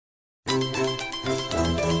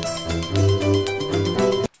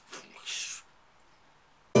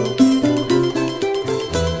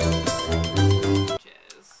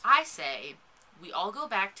we all go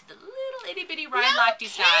back to the little itty bitty Ryan Lochte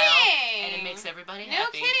style, and it makes everybody happy. No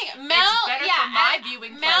kidding. It's better for my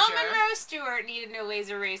viewing Mel pleasure. Monroe Stewart needed no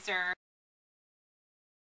laser racer.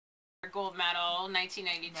 Gold medal,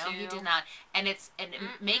 1992. No, he did not. And it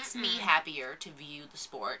makes me happier to view the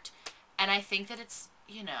sport. And I think that it's,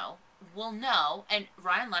 you know, we'll know. And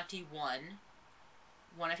Ryan Lochte won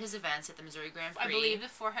one of his events at the Missouri Grand Prix. I believe the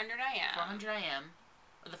 400 IM. 400 IM,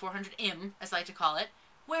 or the 400 M, as I like to call it,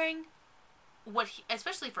 wearing what he,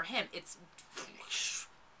 especially for him, it's...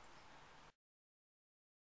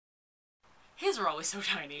 His are always so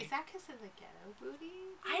tiny. Is that because of the ghetto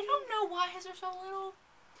booty? I don't know why his are so little.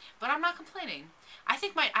 But I'm not complaining. I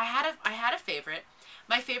think I had a favorite.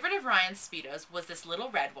 My favorite of Ryan's Speedos was this little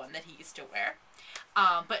red one that he used to wear.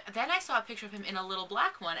 But then I saw a picture of him in a little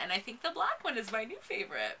black one, and I think the black one is my new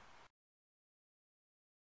favorite.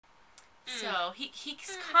 So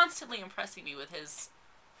he's constantly impressing me with his,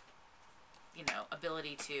 you know,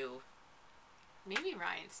 ability to maybe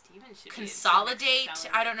Ryan Stevens should consolidate.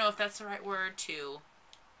 I don't know if that's the right word, to,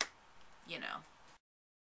 you know.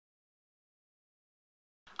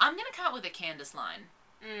 I'm going to come up with a Candace line.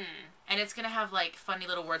 And it's going to have, like, funny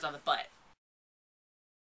little words on the butt.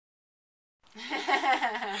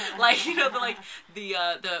 Like, you know,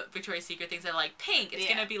 the Victoria's Secret things that are, like, pink. It's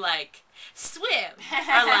going to be, like, swim.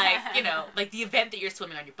 Or, like, you know, like the event that you're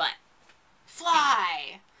swimming on your butt.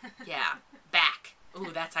 Fly. Yeah. Back.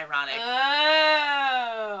 Ooh, that's ironic.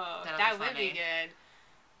 Oh. That would be good.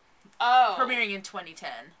 Oh. Premiering in 2010.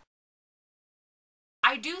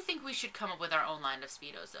 I do think we should come up with our own line of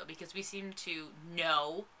Speedos, though, because we seem to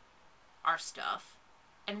know our stuff,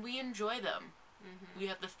 and we enjoy them. We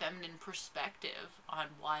have the feminine perspective on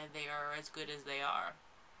why they are as good as they are.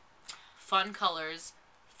 Fun colors,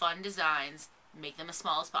 fun designs, make them as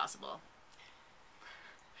small as possible,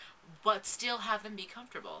 but still have them be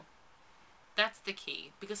comfortable. That's the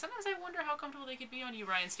key, because sometimes I wonder how comfortable they could be on you,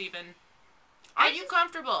 Ryan Stephen. Are you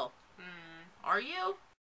comfortable? Are you?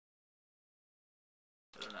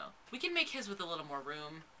 I don't know. We can make his with a little more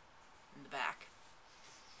room in the back.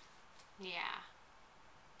 Yeah.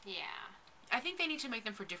 Yeah. I think they need to make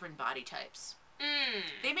them for different body types.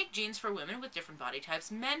 They make jeans for women with different body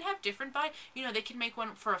types. Men have different body... You know, they can make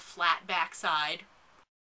one for a flat backside.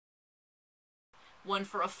 One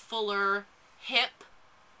for a fuller hip.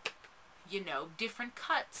 You know, different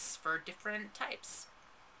cuts for different types.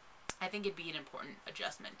 I think it'd be an important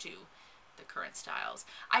adjustment to the current styles.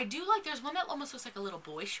 I do like, there's one that almost looks like a little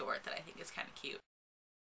boy short that I think is kind of cute.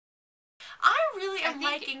 I really am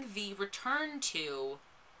liking the return to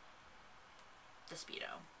the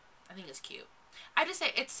Speedo. I think it's cute. I just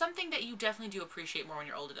say, it's something that you definitely do appreciate more when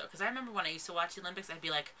you're older, though. Because I remember when I used to watch the Olympics, I'd be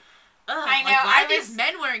like, ugh, I know, like, why are these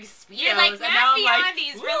men wearing Speedos? You're like, Matt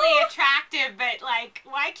Biondi's like, really attractive, but, like,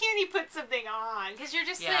 why can't he put something on? Because you're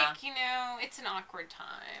just like, you know, it's an awkward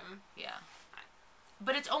time. Yeah.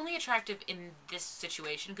 But it's only attractive in this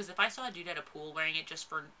situation, because if I saw a dude at a pool wearing it just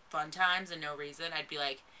for fun times and no reason, I'd be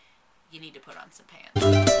like, you need to put on some pants.